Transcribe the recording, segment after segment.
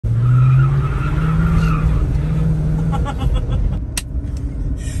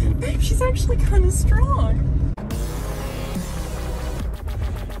actually kind of strong.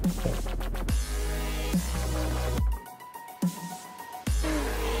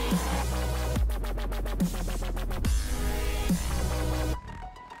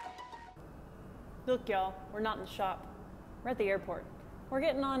 Look, y'all, we're not in the shop. We're at the airport. We're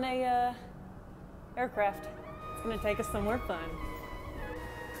getting on a aircraft. It's gonna take us somewhere fun.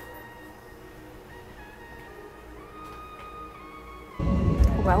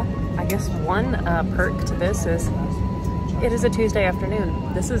 Well, I guess one perk to this is it is a Tuesday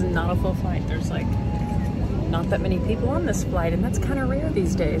afternoon. This is not a full flight. There's like not that many people on this flight, and that's kind of rare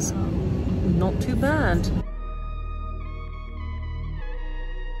these days. Not too bad.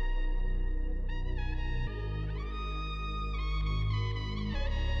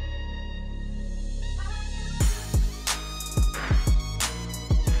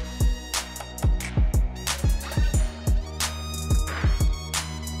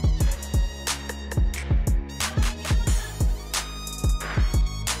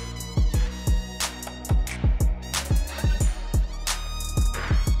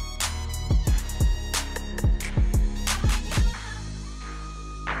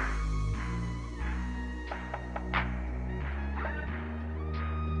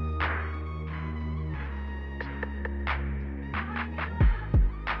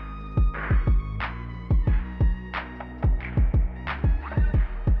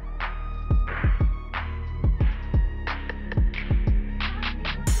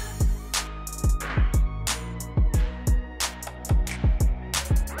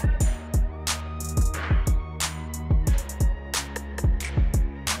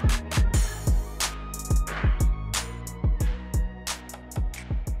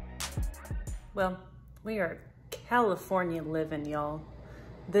 Well, we are California living, y'all.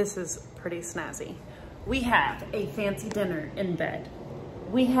 This is pretty snazzy. We have a fancy dinner in bed.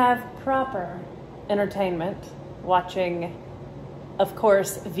 We have proper entertainment, watching, of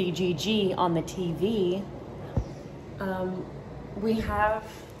course, VGG on the TV. We have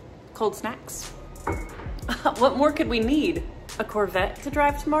cold snacks. What more could we need? A Corvette to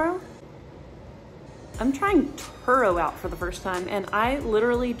drive tomorrow? I'm trying Turo out for the first time, and I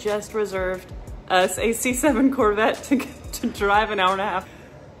literally just reserved us a C7 Corvette to drive an hour and a half.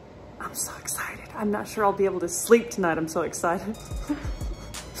 I'm so excited. I'm not sure I'll be able to sleep tonight. I'm so excited.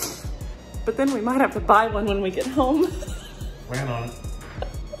 But then we might have to buy one when we get home. Plan on it.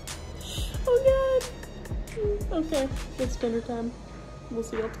 Oh God. Okay, it's dinner time. We'll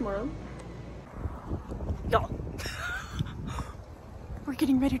see y'all tomorrow. Y'all, we're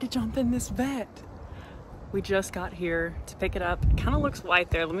getting ready to jump in this vet. We just got here to pick it up. It kind of looks white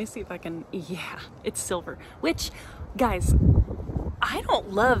there. Let me see if I can, yeah, it's silver. Which, guys, I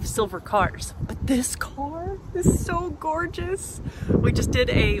don't love silver cars, but this car is so gorgeous. We just did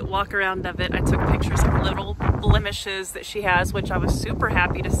a walk around of it. I took pictures of little blemishes that she has, which I was super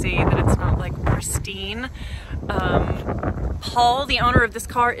happy to see that it's not like pristine. Paul, the owner of this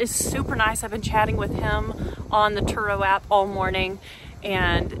car, is super nice. I've been chatting with him on the Turo app all morning,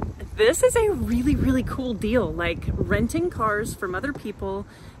 and this is a really, really cool deal. Like renting cars from other people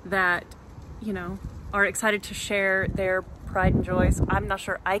that, you know, are excited to share their pride and joys. I'm not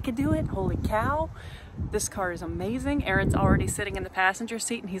sure I could do it. Holy cow. This car is amazing. Aaron's already sitting in the passenger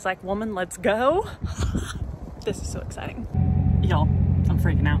seat and he's like, woman, let's go. This is so exciting. Y'all, I'm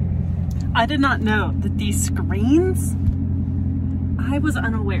freaking out. I did not know that these screens, I was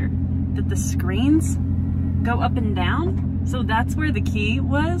unaware that the screens go up and down. So that's where the key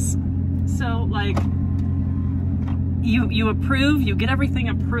was. So like you approve, you get everything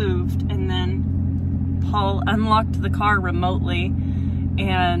approved, and then Paul unlocked the car remotely,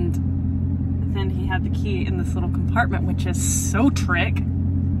 and then he had the key in this little compartment, which is so trick.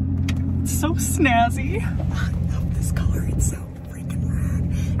 It's so snazzy. I love this car. It's so freaking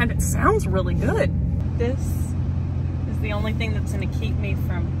rad. And it sounds really good. This is the only thing that's gonna keep me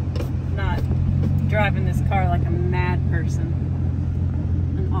from not driving this car like a mad person.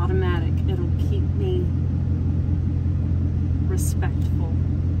 An automatic. It'll keep me respectful.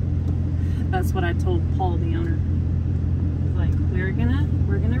 That's what I told Paul, the owner. Like, we're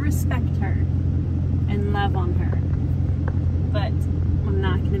gonna respect her and love on her, but I'm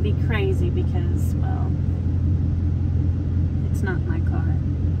not gonna be crazy because, well, it's not my car.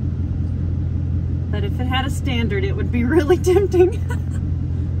 But if it had a standard, it would be really tempting.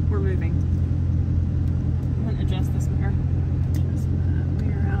 We're moving. I'm gonna adjust this mirror. Adjust that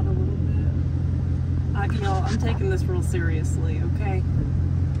mirror out a little bit. Y'all, I'm taking this real seriously, okay?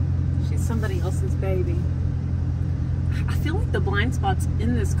 She's somebody else's baby. I feel like the blind spots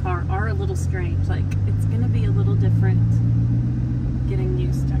in this car are a little strange. Like, it's gonna be a little different getting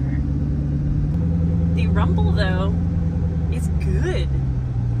used to her. The rumble though is good.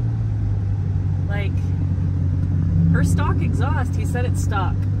 Like, her stock exhaust, he said it's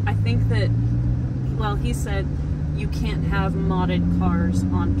stock. I think that, well, he said you can't have modded cars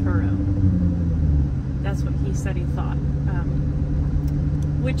on Turo. That's what he said he thought.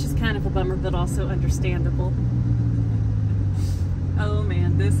 Which is kind of a bummer, but also understandable. Oh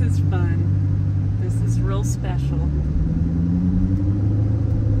man, this is fun. This is real special.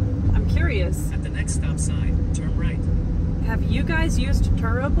 I'm curious. At the next stop sign, turn right. Have you guys used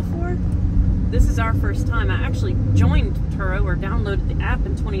Turo before? This is our first time. I actually joined Turo or downloaded the app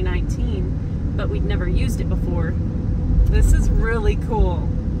in 2019, but we'd never used it before. This is really cool.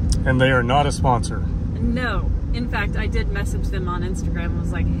 And they are not a sponsor. No. In fact, I did message them on Instagram and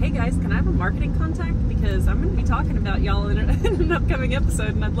was like, hey guys, can I have a marketing contact? Because I'm going to be talking about y'all in an upcoming episode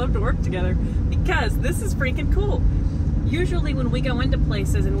and I'd love to work together because this is freaking cool. Usually when we go into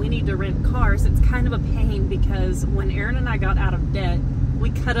places and we need to rent cars, it's kind of a pain because when Aaron and I got out of debt, we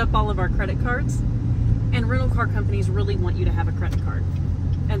cut up all of our credit cards, and rental car companies really want you to have a credit card.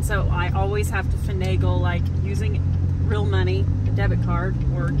 And so I always have to finagle like using real money, a debit card,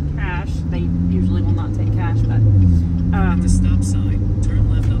 or cash. They usually will not take cash, but at the stop sign, turn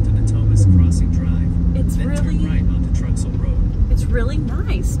left onto the Thomas Crossing Drive. It's then really turn right onto Truxell Road. It's really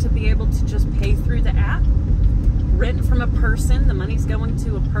nice to be able to just pay through the app, rent from a person. The money's going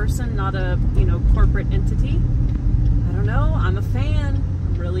to a person, not a, you know, corporate entity. I don't know. I'm a fan.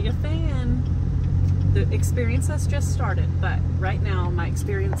 I'm really a fan. The experience has just started, but right now my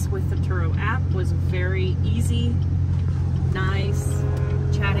experience with the Turo app was very easy, nice,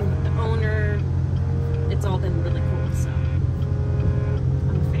 chatting with the owner. It's all been really cool, so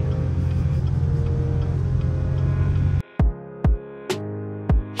I'm a fan.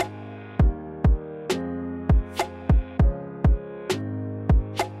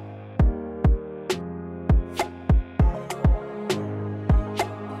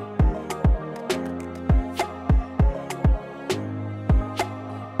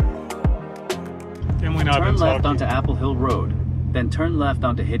 Turn left onto Apple Hill Road, then turn left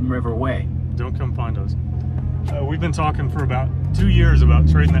onto Hidden River Way. Don't come find us. We've been talking for about 2 years about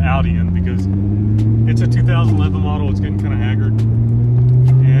trading the Audi in because it's a 2011 model. It's getting kind of haggard,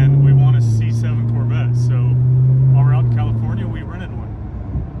 and we want a C7 Corvette. So while we're out in California, we rented one.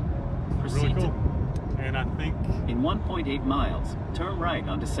 It's really cool. And I think in 1.8 miles, turn right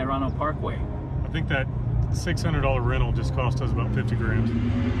onto Serrano Parkway. I think that $600 rental just cost us about 50 grand.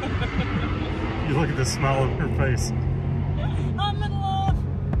 You look at the smile on her face. I'm in love.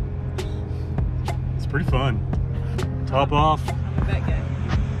 It's pretty fun. Top off. I'm a bad guy.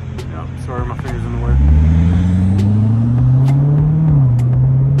 Yeah, sorry, my finger's in the way.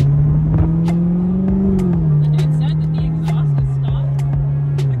 The dude said that the exhaust is stopped.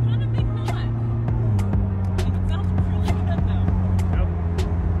 I kind of think not. Like, it sounds really good though. Yep.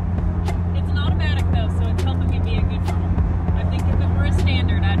 It's an automatic though, so it's helping me be a good girl. I think if it were a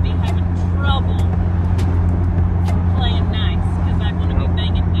standard, I'd be having trouble playing nice because I'd want to be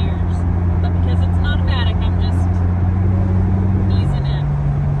banging gears. But because it's an automatic, I'm just easing in.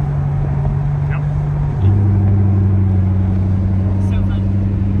 Yep. So fun.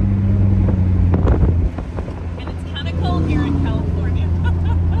 And it's kind of cold here in California.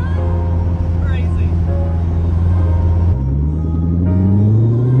 Crazy.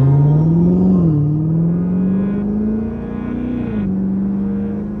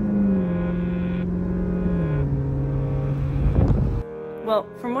 Well,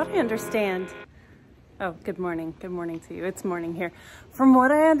 from what I understand, oh, good morning to you. It's morning here. From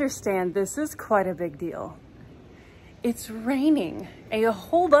what I understand, this is quite a big deal. It's raining a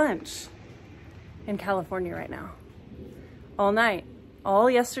whole bunch in California right now. All night, all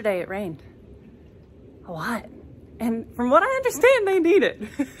yesterday it rained. A lot. And from what I understand, they need it.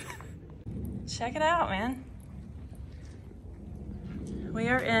 Check it out, man. We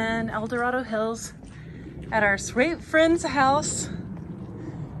are in El Dorado Hills at our sweet friend's house.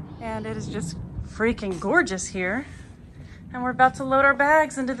 And it is just freaking gorgeous here. And we're about to load our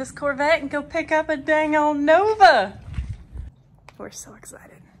bags into this Corvette and go pick up a dang old Nova. We're so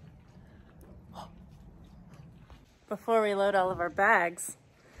excited. Before we load all of our bags,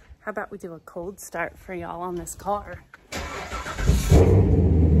 how about we do a cold start for y'all on this car?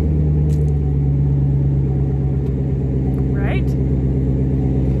 Right?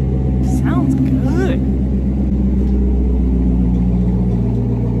 Sounds good.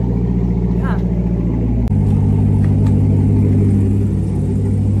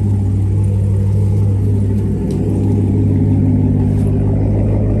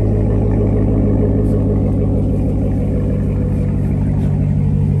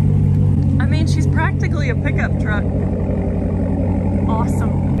 truck.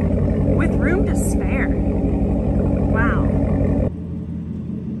 Awesome. With room to spare. Wow.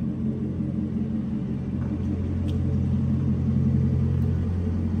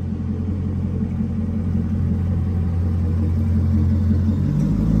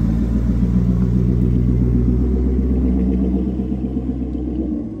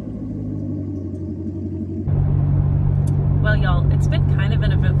 Well, y'all, it's been kind of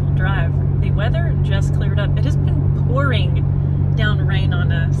an eventful drive. The weather just cleared up. It has been pouring down rain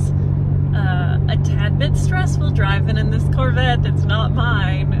on us. A tad bit stressful driving in this Corvette that's not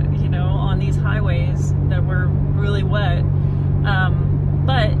mine, you know, on these highways that were really wet.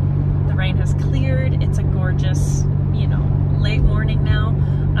 But the rain has cleared. It's a gorgeous, you know, late morning now.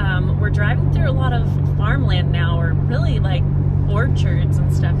 We're driving through a lot of farmland now, or really like orchards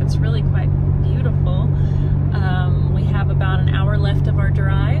and stuff. It's really quite beautiful. We have about an hour left of our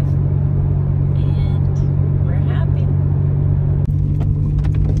drive, and we're happy.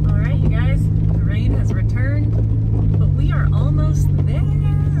 All right, you guys, the rain has returned, but we are almost there.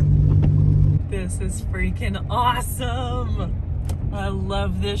 This is freaking awesome. I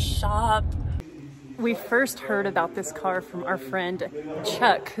love this shop. We first heard about this car from our friend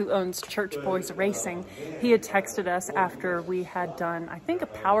Chuck, who owns Church Boys Racing. He had texted us after we had done, I think, a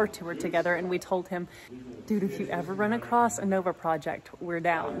power tour together, and we told him, dude, if you ever run across a Nova project, we're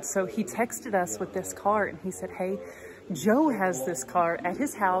down. So he texted us with this car, and he said, hey, Joe has this car at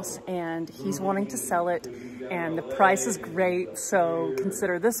his house and he's wanting to sell it, and the price is great, so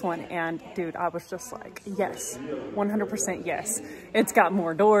consider this one. And dude, I was just like, yes, 100% yes. It's got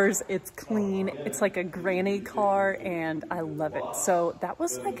more doors, it's clean, it's like a granny car, and I love it. So that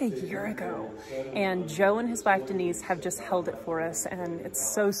was like a year ago, and Joe and his wife Denise have just held it for us, and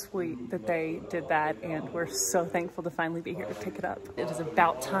it's so sweet that they did that, and we're so thankful to finally be here to pick it up. It is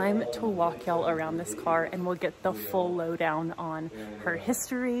about time to walk y'all around this car, and we'll get the full lowdown on her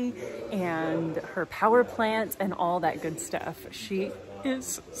history and her power plant and all that good stuff. She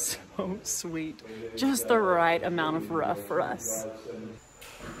is so sweet. Just the right amount of rough for us.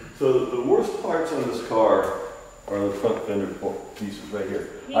 So the worst parts on this car are the front fender pieces right here.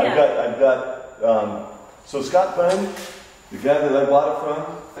 Yeah. I've got, so Scott Bunn, the guy that I bought it from,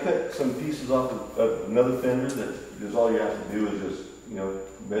 I cut some pieces off of another fender that all you have to do is just, you know,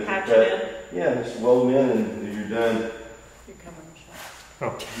 measure Patch cut. it in. Yeah, just weld them in and you're done. You're coming, Michelle.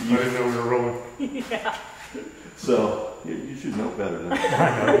 Oh, I didn't know we were rolling. Yeah. So you should know better than that.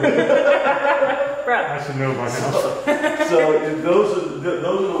 I should know by now. So those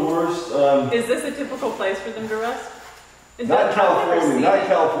are the worst. Is this a typical place for them to rest? Not California. Not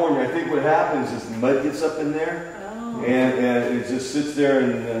California. I think what happens is the mud gets up in there, and it just sits there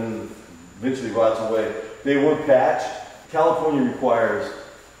and eventually rots away. They were patched. California requires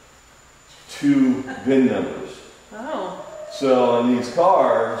 2 VIN numbers. Oh. So on these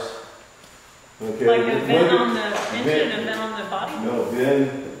cars, okay, like a VIN on the engine and VIN on the body? No,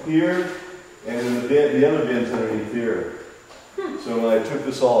 VIN here, and then the other VIN's underneath here. So when I took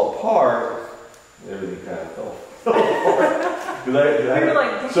this all apart, everything kind of fell apart.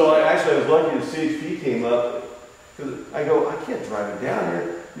 So I was lucky the CHP came up, because I go, I can't drive it down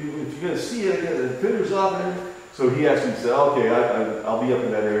here. If you're going to see it, I got the fenders off there. So he actually said, okay, I'll be up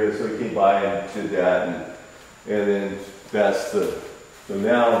in that area. So he came by and did that, and then that's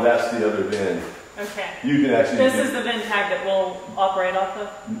now that's the other VIN. Okay. You can actually. This is the VIN tag that we'll operate off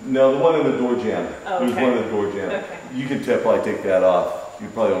of? No, the one in the door jamb. Oh, There's okay. one in the door jamb. Okay. You can probably take that off. You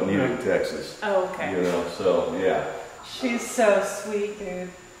probably don't need it in Texas. Oh, okay. You know, so yeah. She's so sweet, dude.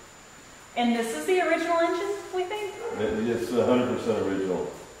 And this is the original engine, we think? It's 100% original.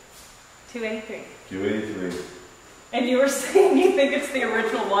 283. 283. And you were saying you think it's the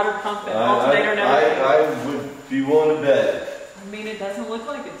original water pump and alternator and everything? I would be willing to bet. I mean, it doesn't look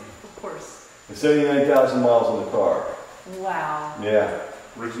like it, of course. 79,000 miles on the car. Wow. Yeah.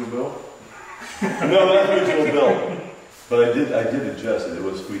 Original bill? No, not original bill. But I did adjust it. It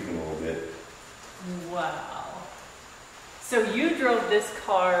was squeaking a little bit. Wow. So you drove this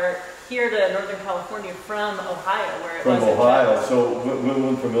car here to Northern California from Ohio, where it was. From Ohio. So we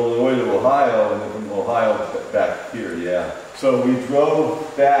went from Illinois to Ohio, and then from Ohio back here. Yeah. So we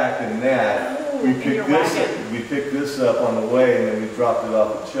drove back in that. Ooh, We picked this up on the way, and then we dropped it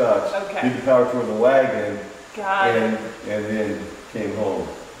off at Chuck's. Okay. Did the power tour in the wagon, Got it. and then came home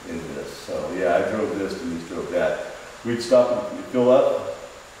in this. So yeah, I drove this, and he drove that. We'd stop and fill up,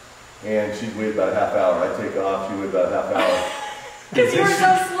 and she'd wait about a half hour. I'd take off, she'd wait about a half hour. Because you were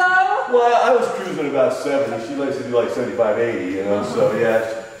so slow? Well, I was cruising about 70. She likes to do like 75, 80, you know. So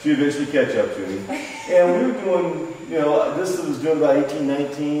yeah, she eventually catch up to me. And we were doing, you know, this was doing about 18,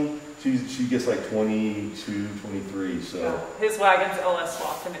 19. she gets like 22, 23. So yeah. His wagon's LS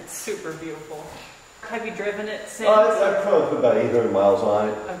swapped, and it's super beautiful. Have you driven it since? I probably put about 800 miles on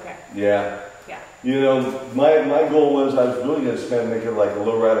it. Okay. Yeah. Yeah. You know, my goal was I was really going to kind of make it like a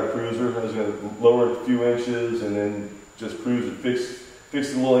lowrider cruiser. I was going to lower it a few inches and then just cruise and fix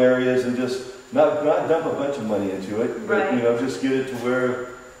the little areas and just not dump a bunch of money into it, but right. you know, just get it to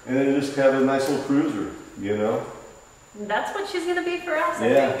where, and then just have a nice little cruiser, you know. That's what she's going to be for us, I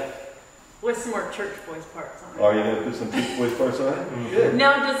think. With some more church boys parts on it. Are you going to put some church boys parts on it? Good.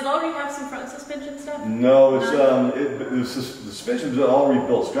 Now, does it already have some front suspension stuff? No, it's the suspension's all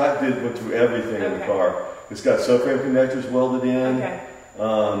rebuilt. Scott went through everything in the car. It's got subframe connectors welded in. Okay.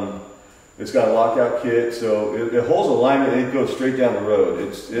 It's got a lockout kit, so it holds alignment and it goes straight down the road.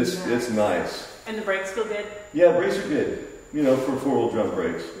 It's nice. And the brakes feel good? Yeah, brakes are good. You know, for 4-wheel drum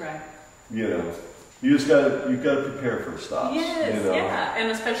brakes. Right. You know. You gotta prepare for stops. Yes, you know? yeah,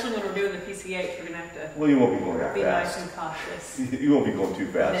 and especially when we're doing the PCH, we're gonna have to. Well, you won't be going that be fast. Nice and cautious. You won't be going too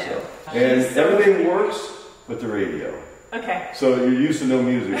fast. No. So. And everything works but the radio. Okay. So you're used to no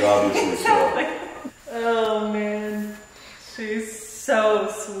music, obviously. So. Oh man, she's so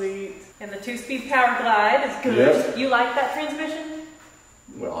sweet. And the 2-speed powerglide is good. Yep. You like that transmission?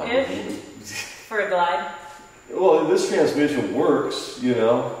 Well, I mean, for a glide. Well, this transmission works, you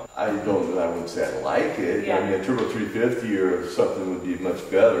know. I wouldn't say I like it. Yeah. I mean, a Turbo 350 or something would be much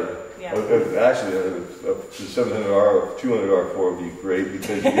better. Yeah. Actually, a 700R or 200R4 would be great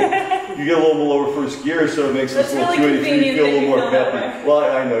because you get a little lower first gear, so it makes this little 283 feel a little more peppy. Well,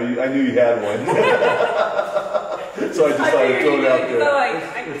 I knew you had one. So I just thought I'd throw it out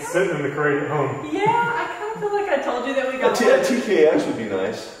there. It's sitting in the crate at home. Yeah, I kind of feel like I told you that we got a TKX would be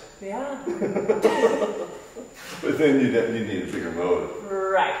nice. Yeah. But then you need a bigger motor.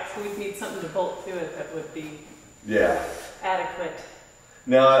 Right. So we'd need something to bolt to it that would be adequate.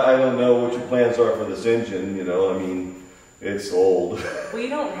 Now, I don't know what your plans are for this engine, you know, I mean, it's old. We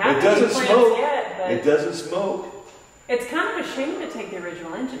don't have any plans smoke. Yet, but it doesn't smoke. It's kind of a shame to take the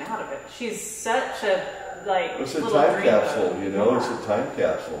original engine out of it. She's such a, it's a time capsule, you know, it's a time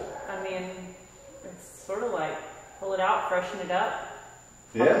capsule. I mean, it's sort of like, pull it out, freshen it up,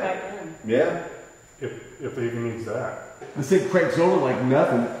 put it back in. Yeah. If it even needs that. This thing cranks over like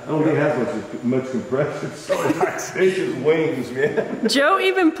nothing. I don't think it has much compression. It's so nice. It's just wings, man. Joe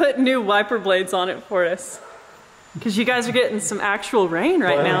even put new wiper blades on it for us. Because you guys are getting some actual rain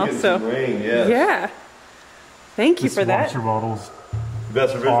right now. So some rain, yes. Yeah. Thank you for that. Washer bottles.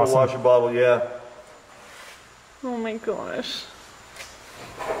 That's original awesome. Washer bottle, yeah. Oh my gosh.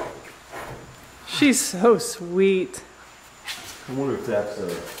 She's so sweet. I wonder if that's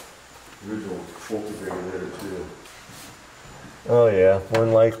original cultivator there too. Oh yeah, more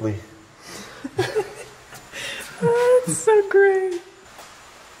than likely. Oh, that's so great.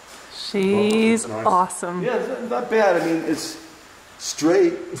 She's nice. Awesome. Yeah, it's not bad. I mean, it's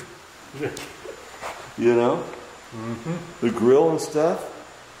straight. You know, the grill and stuff.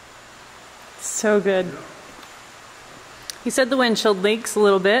 So good. He said the windshield leaks a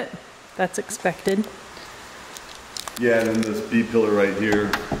little bit. That's expected. Yeah, and then this B-pillar right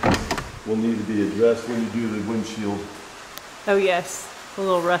here will need to be addressed when you do the windshield. Oh yes, a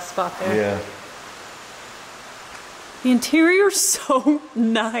little rust spot there. Yeah. The interior's so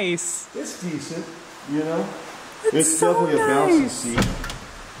nice. It's decent, you know. It's so definitely nice. A bouncy seat.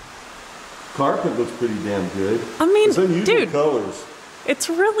 Carpet looks pretty damn good. I mean, it's unusual dude, colors. It's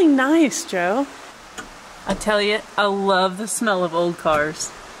really nice, Joe. I tell you, I love the smell of old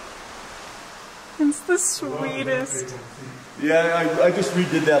cars. It's the sweetest. Yeah, I just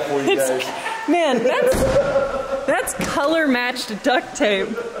redid that for you guys. Man, that's color matched duct tape.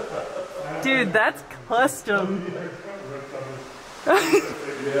 Dude, that's custom.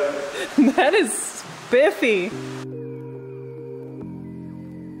 That is spiffy.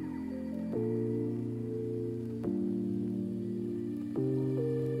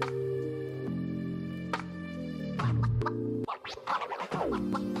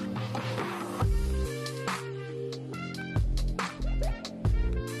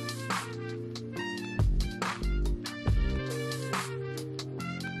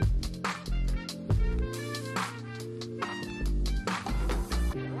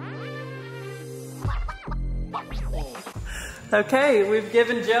 Okay, we've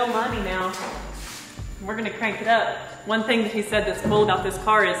given Joe money now. We're gonna crank it up. One thing that he said that's cool about this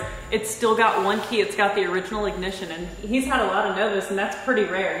car is it's still got one key. It's got the original ignition, and he's had a lot of Novas, and that's pretty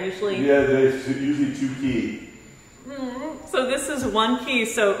rare. Usually, yeah, there's usually 2 key. So this is 1 key.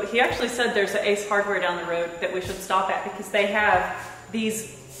 So he actually said there's an Ace Hardware down the road that we should stop at because they have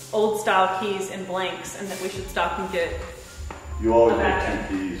these old style keys and blanks, and that we should stop and get. You always get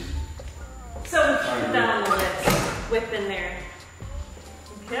 2 keys. So put that on the whip in there.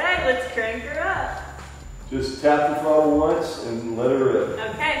 Okay, let's crank her up. Just tap the throttle once and let her rip.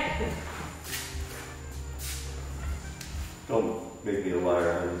 Okay. Don't make me a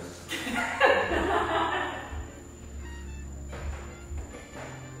liar, honey.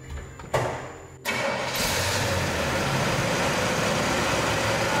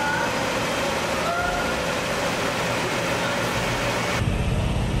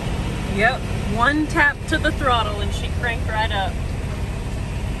 Yep, one tap to the throttle and she cranked right up.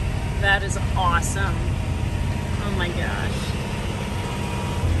 That is awesome. Oh my gosh.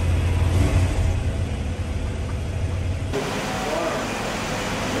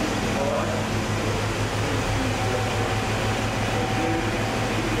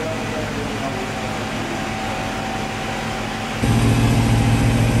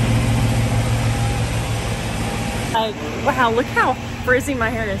 Wow, look how frizzy my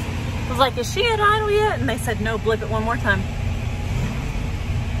hair is. I was like, is she at idle yet? And they said, no, blip it one more time.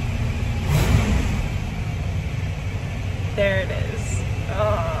 There it is.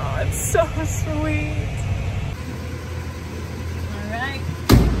 Oh, it's so sweet. All right,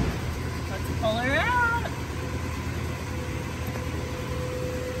 let's pull her out.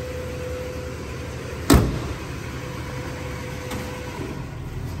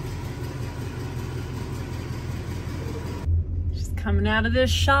 She's coming out of this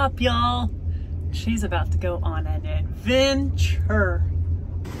shop, y'all. She's about to go on an adventure.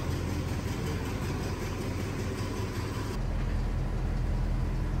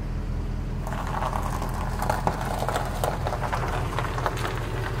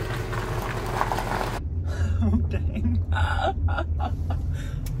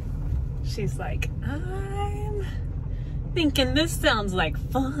 She's like, I'm thinking this sounds like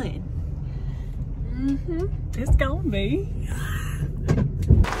fun. It's gonna be.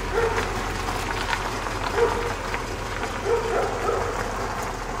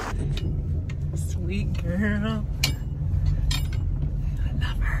 Sweet girl. I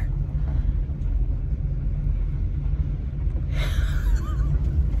love her.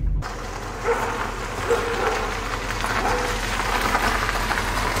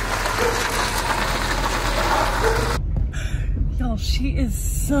 She is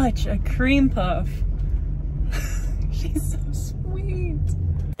such a cream puff. She's so sweet.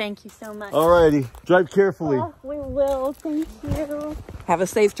 Thank you so much. Alrighty, drive carefully. Oh, we will, thank you. Have a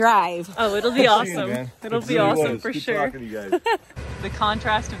safe drive. Oh, it'll be awesome. You, it'll be awesome for Keep sure. talking to you guys. The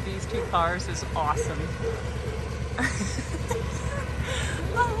contrast of these two cars is awesome. I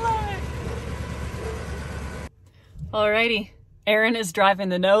love it. Alrighty, Aaron is driving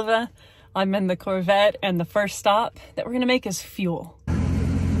the Nova. I'm in the Corvette, and the first stop that we're gonna make is fuel.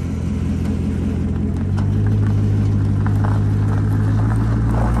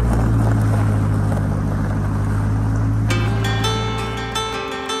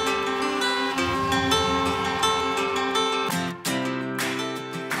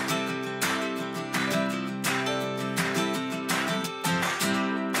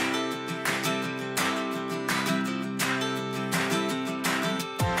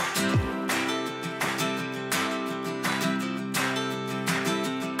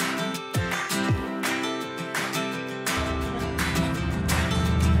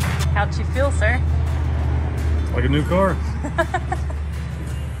 How'd you feel, sir? Like a new car.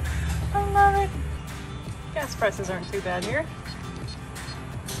 I love it. Gas prices aren't too bad here.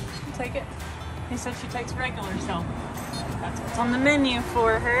 I'll take it. He said she takes regular, so that's what's on the menu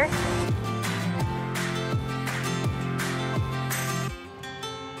for her.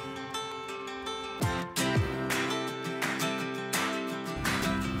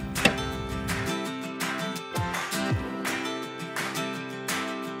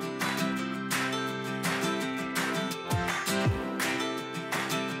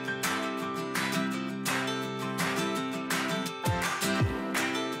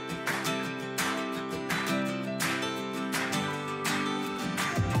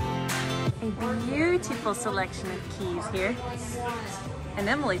 A beautiful selection of keys here. And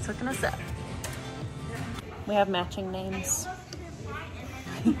Emily's hooking us up. We have matching names.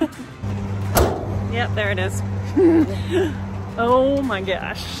 Yep, there it is. Oh my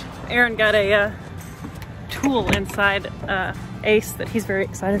gosh. Aaron got a tool inside Ace that he's very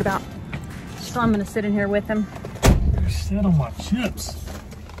excited about. So I'm gonna sit in here with him. They're set on my chips.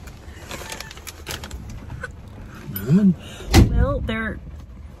 Woman. Well, they're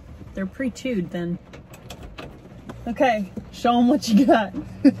pre-chewed then. Okay, show them what you got.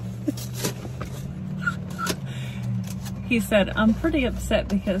 He said, I'm pretty upset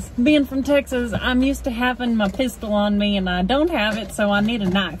because being from Texas, I'm used to having my pistol on me and I don't have it, so I need a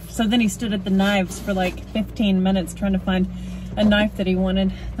knife. So then he stood at the knives for like 15 minutes trying to find a knife that he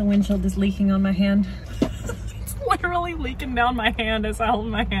wanted. The windshield is leaking on my hand. It's literally leaking down my hand as I hold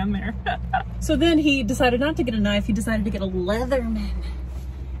my hand there. So then he decided not to get a knife, he decided to get a Leatherman.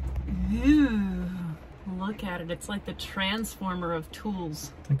 Ooh, look at it. It's like the transformer of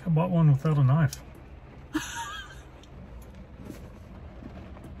tools. I think I bought one without a knife.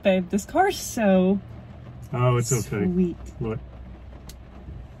 Babe, this car's so Oh, it's okay. sweet. Look.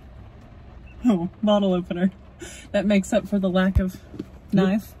 Oh, bottle opener. That makes up for the lack of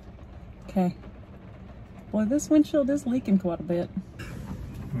knife. Okay. Boy, this windshield is leaking quite a bit.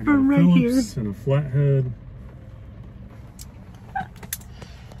 I got right Phillips and a flathead.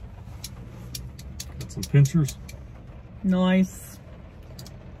 Got some pinchers. Nice.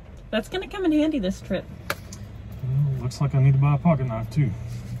 That's gonna come in handy this trip. Well, looks like I need to buy a pocket knife too.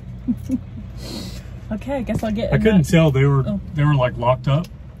 Okay, I guess I'll get. I couldn't tell they were like locked up,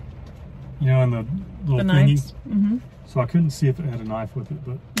 you know, in the little the thingy. knives. Mm-hmm. So I couldn't see if it had a knife with it,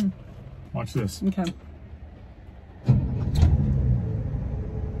 but watch this. Okay.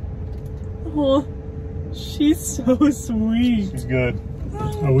 Oh, she's so sweet. She's good.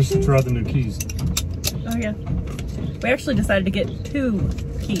 Oh, I wish I tried the new keys. Oh yeah. We actually decided to get 2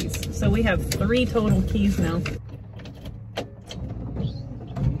 keys, so we have 3 total keys now.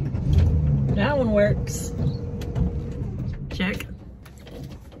 That one works. Check.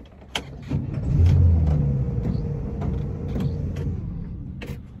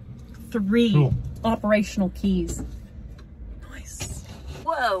 Three Cool. operational keys. Nice.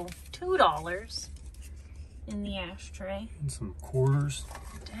 Whoa, $2 in the ashtray. And some quarters.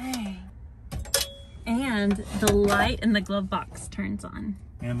 Dang. And the light in the glove box turns on.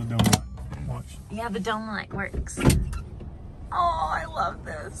 And the dome light. Watch. Yeah, the dome light works. Oh, I love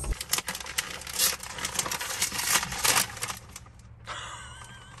this.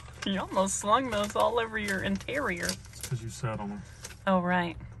 You almost slung those all over your interior. It's because you sat on them. Oh,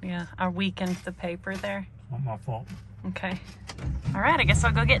 right. Yeah, I weakened the paper there. Not my fault. Okay. All right, I guess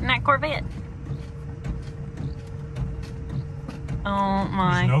I'll go get in that Corvette. Oh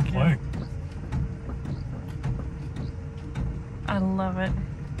my. There's no play. I love it.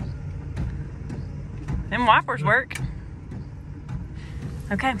 Them wipers work.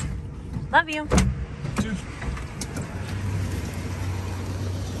 Okay. Love you. Cheers.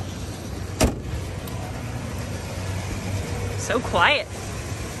 So quiet.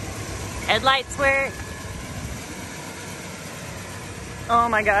 Headlights work. Oh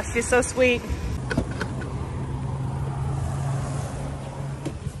my gosh, she's so sweet.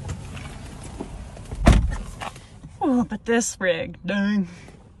 Oh, but this rig, dang.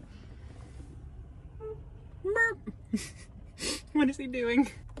 Merp. What is he doing?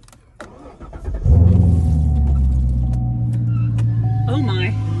 Oh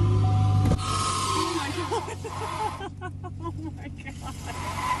my. Oh my god.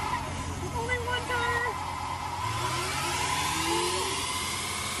 Only one tire.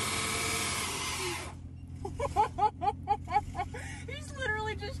 He's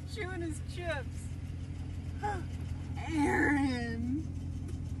literally just chewing his chips. Aaron.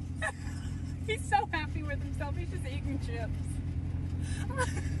 He's so happy with himself. He's just eating chips.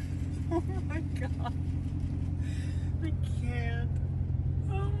 Oh my god. I can't.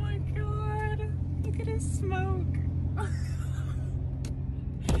 Oh my god. Look at his smoke.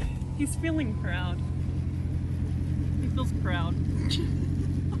 He's feeling proud. He feels proud.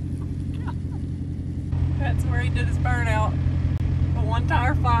 That's where he did his burnout. A 1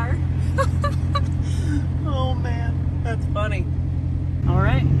 tire fire. Oh man, that's funny. All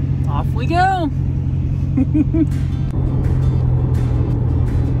right, off we go.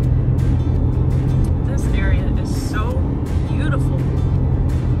 This area is so beautiful.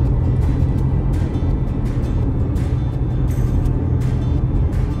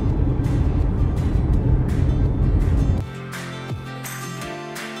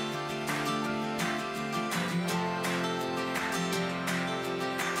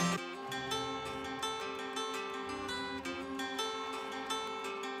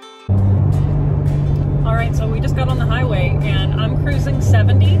 So we just got on the highway and I'm cruising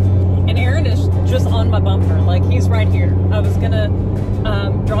 70 and Aaron is just on my bumper. Like he's right here. I was gonna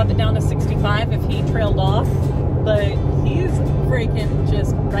drop it down to 65 if he trailed off, but he's freaking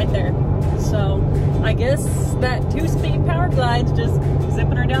just right there. So I guess that 2-speed powerglide's just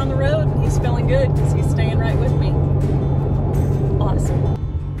zipping her down the road and he's feeling good because he's staying right with me. Awesome.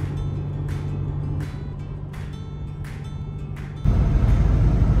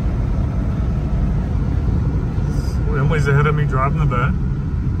 Emily's right from the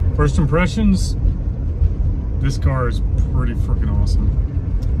bat. First impressions, this car is pretty freaking awesome.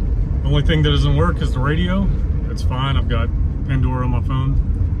 The only thing that doesn't work is the radio. That's fine, I've got Pandora on my phone.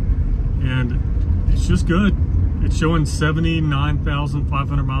 And it's just good. It's showing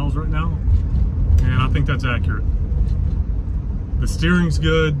 79,500 miles right now. And I think that's accurate. The steering's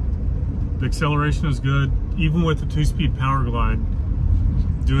good. The acceleration is good. Even with the 2-speed powerglide,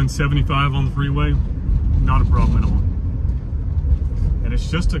 doing 75 on the freeway, not a problem at all. And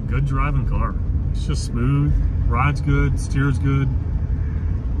it's just a good driving car. It's just smooth, rides good, steers good.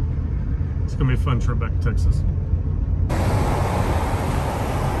 It's gonna be a fun trip back to Texas.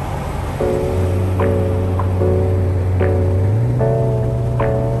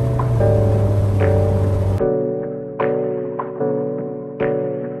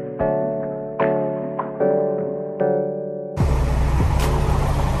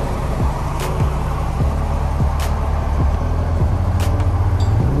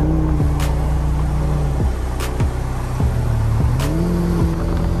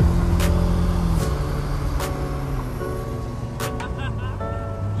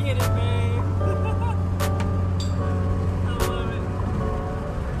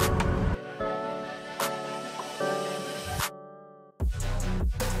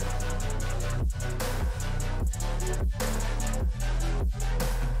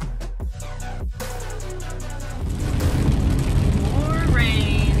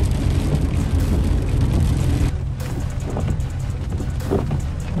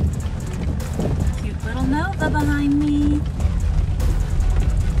 Behind me.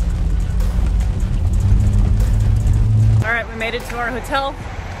 All right, we made it to our hotel.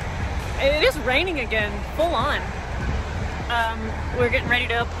 It is raining again, full on. We're getting ready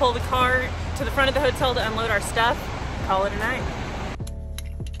to pull the car to the front of the hotel to unload our stuff. Call it a night.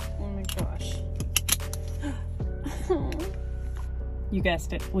 Oh my gosh. You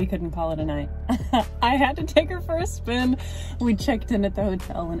guessed it, we couldn't call it a night. I had to take her for a spin. We checked in at the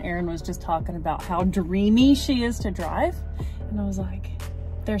hotel and Erin was just talking about how dreamy she is to drive. And I was like,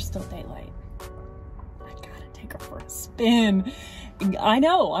 there's still daylight. I gotta take her for a spin. I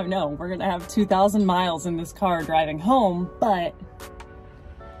know, we're gonna have 2,000 miles in this car driving home, but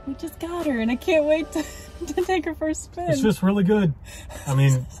we just got her and I can't wait to take her for a spin. It's just really good. I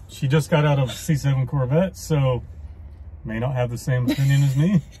mean, she just got out of C7 Corvette, so may not have the same opinion as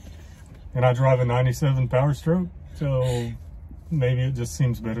me. And I drive a 97 Power Stroke, so maybe it just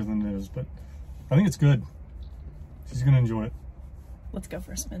seems better than it is, but I think it's good. She's gonna enjoy it. Let's go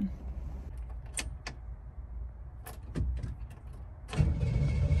for a spin.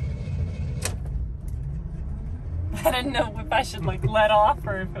 I didn't know if I should like let off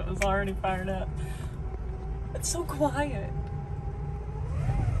or if it was already fired up. It's so quiet.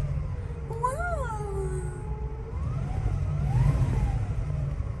 Wow.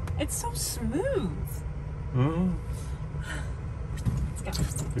 It's so smooth. Mm-hmm. Let's go.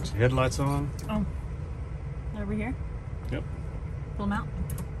 Put your headlights on. Oh, over here? Yep. Pull them out?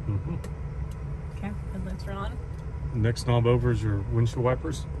 Mm-hmm. Okay, headlights are on. Next knob over is your windshield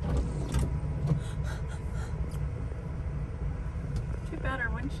wipers. Too bad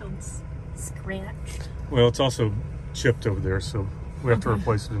our windshield's scratched. Well, it's also chipped over there, so we have to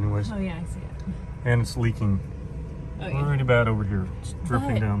replace it anyways. Oh yeah, I see it. And it's leaking. Oh, yeah. Pretty bad over here. It's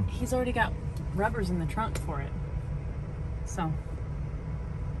dripping down. He's already got rubbers in the trunk for it. So.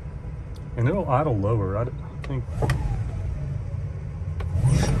 And it'll idle lower, I think.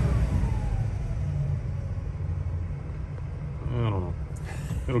 I don't know.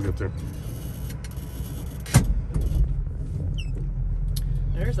 It'll get there.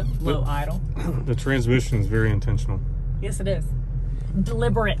 There's a low idle. The transmission is very intentional. Yes, it is.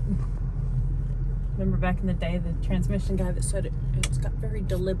 Deliberate. Remember back in the day, the transmission guy that said it's got very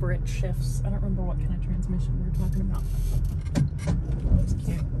deliberate shifts. I don't remember what kind of transmission we were talking about. That's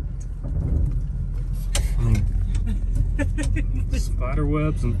cute. Spider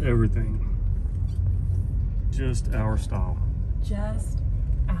webs and everything. Just our style. Just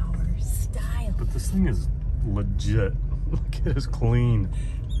our style. But this thing is legit. Look at it, it's clean.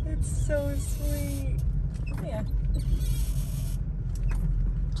 It's so sweet. Yeah.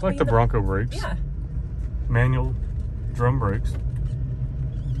 It's like the Bronco brakes. Yeah. Manual drum brakes.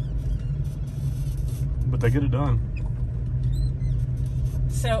 But they get it done.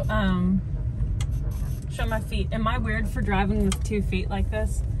 So, show my feet. Am I weird for driving with 2 feet like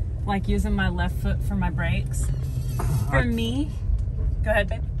this? Like using my left foot for my brakes? For me? Go ahead,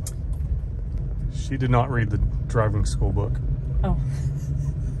 babe. She did not read the driving school book. Oh.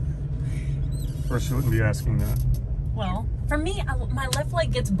 Or she wouldn't be asking that. Well, for me, my left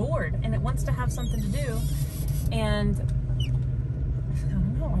leg gets bored and it wants to have something to do. And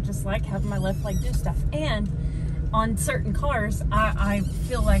just like having my left leg do stuff. And on certain cars, I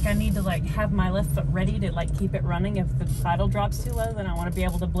feel like I need to like have my left foot ready to like keep it running. If the pedal drops too low, then I want to be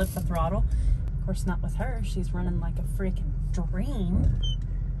able to blip the throttle. Of course, not with her. She's running like a freaking dream.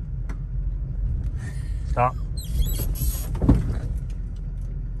 Stop.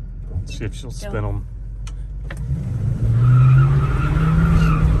 Let's see if she'll spin them.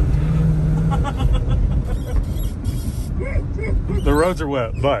 The roads are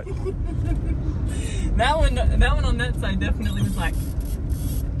wet, but that one on that side definitely was like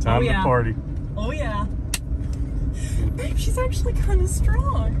time to party. Oh yeah. She's actually kind of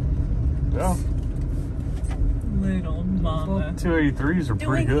strong. Yeah. Little mama. 283s are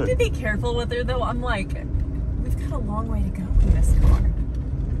pretty good. Do we need to be careful with her though? I'm like, we've got a long way to go in this car.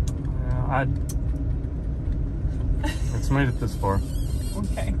 Yeah, it's made it this far.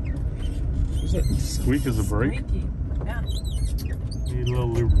 Okay. Does that squeak as a brake? Squeaky. Yeah. Need a little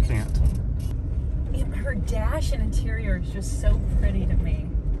lubricant. And her dash and interior is just so pretty to me.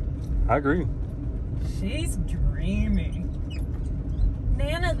 I agree. She's dreamy.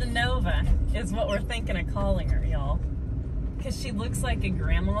 Nana the Nova is what we're thinking of calling her, y'all. Because she looks like a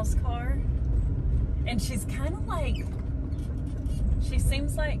grandma's car. And she's kind of like, she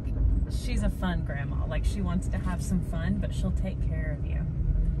seems like she's a fun grandma. Like she wants to have some fun, but she'll take care of you.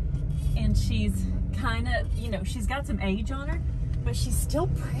 And she's kind of, you know, she's got some age on her, but she's still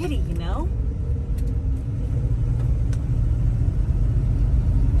pretty, you know?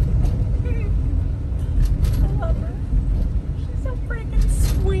 I love her. She's so freaking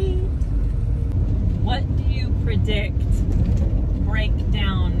sweet. What do you predict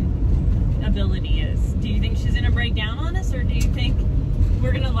breakdown ability is? Do you think she's gonna break down on us, or do you think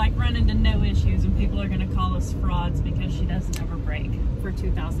we're gonna like run into no issues and people are gonna call us frauds because she doesn't ever brake for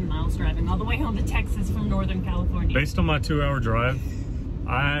 2,000 miles driving all the way home to Texas from Northern California? Based on my 2-hour drive,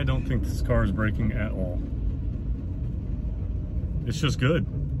 I don't think this car is braking at all. It's just good.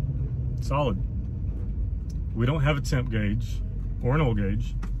 Solid. We don't have a temp gauge or an oil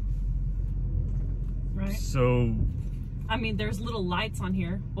gauge. Right. So, I mean, there's little lights on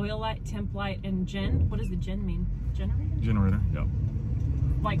here. Oil light, temp light, and gen. What does the gen mean? Generator? generator, yep.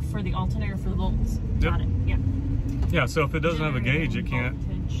 Like for the alternator for the volts? Yep. Got it, yeah. Yeah, so if it doesn't have a gauge, it can't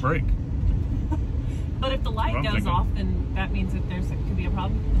brake. But if the light goes off, then that means that there could be a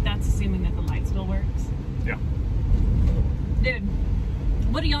problem. But that's assuming that the light still works. Yeah. Dude,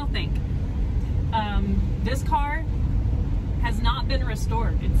 what do y'all think? This car has not been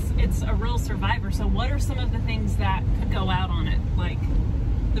restored. It's a real survivor. So what are some of the things that could go out on it? Like,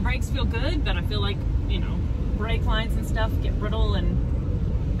 the brakes feel good, but I feel like, you know, brake lines and stuff get brittle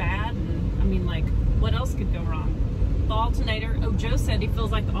and bad. And I mean, like, what else could go wrong? The alternator. Oh, Joe said he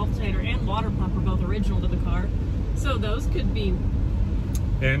feels like the alternator and water pump are both original to the car. So those could be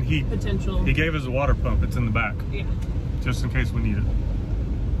and potential. He gave us a water pump. It's in the back. Yeah. Just in case we need it.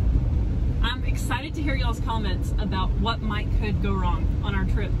 I'm excited to hear y'all's comments about what could go wrong on our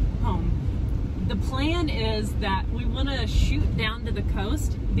trip home. The plan is that we want to shoot down to the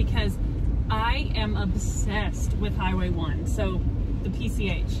coast because I am obsessed with Highway 1. So the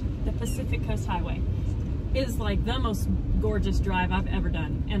PCH, the Pacific Coast Highway, is like the most gorgeous drive I've ever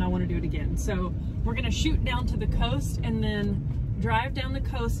done, and I want to do it again. So we're going to shoot down to the coast and then drive down the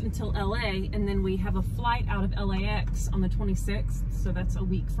coast until LA, and then we have a flight out of LAX on the 26th, so that's a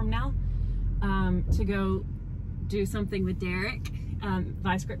week from now, to go do something with Derek,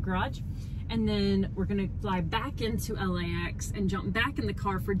 Vice Grip Garage. And then we're gonna fly back into LAX and jump back in the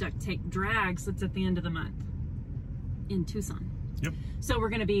car for Duct Tape Drags. That's at the end of the month in Tucson. Yep. So we're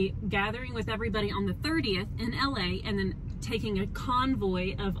gonna be gathering with everybody on the 30th in LA and then taking a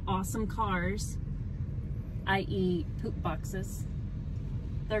convoy of awesome cars, i.e. poop boxes.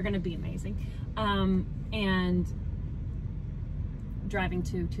 They're gonna be amazing. And driving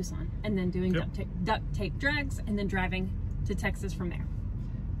to Tucson and then doing duct tape drags and then driving to Texas from there.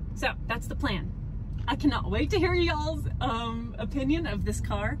 So that's the plan. I cannot wait to hear y'all's opinion of this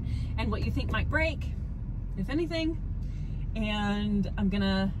car and what you think might break, if anything. And I'm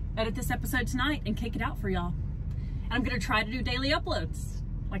gonna edit this episode tonight and kick it out for y'all. And I'm gonna try to do daily uploads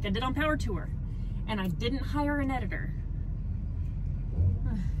like I did on Power Tour. And I didn't hire an editor.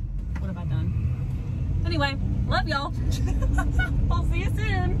 What have I done? Anyway, love y'all. I'll see you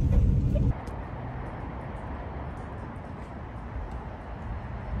soon.